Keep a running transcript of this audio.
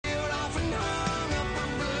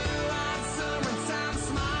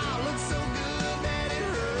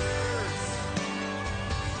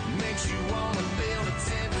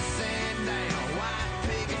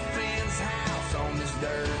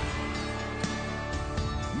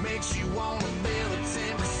makes you want to build a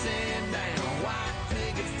 10% down white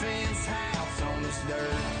picket fence house on this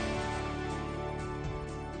dirt.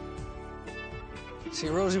 See,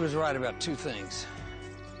 Rosie was right about two things.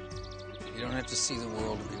 You don't have to see the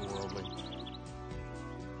world to be worldly.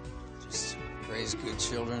 Just raise good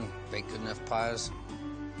children, bake good enough pies.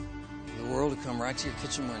 The world will come right to your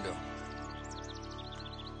kitchen window.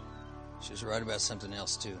 She was right about something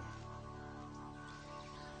else, too.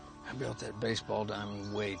 I built that baseball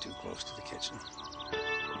diamond way too close to the kitchen.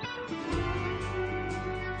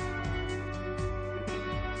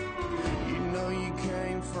 You know you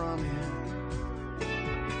came from here.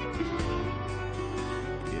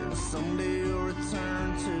 Yeah, someday you'll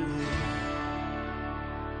return to it.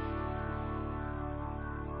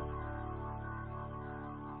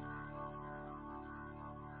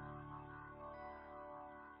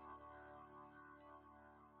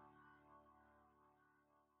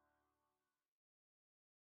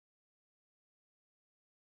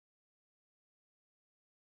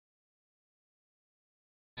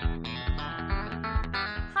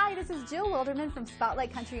 Hi, this is Jill Wilderman from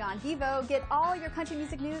Spotlight Country on Devo. Get all your country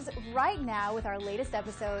music news right now with our latest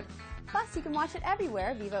episode. Plus, you can watch it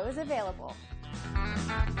everywhere Vivo is available.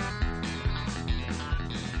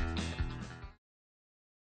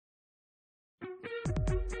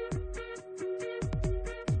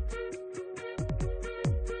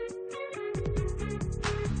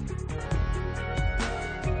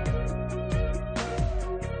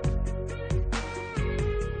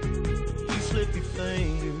 Slip your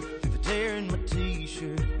finger through the tear in my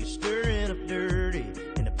t-shirt. You're stirring up dirty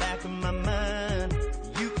in the back of my mind.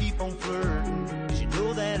 You keep on flirting, 'cause you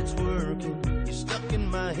know that it's working. You're stuck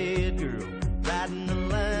in my head, girl, writing the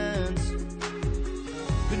lines.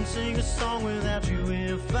 Couldn't sing a song without you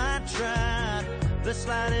if I tried. Let's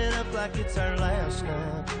light it up like it's our last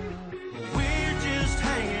night.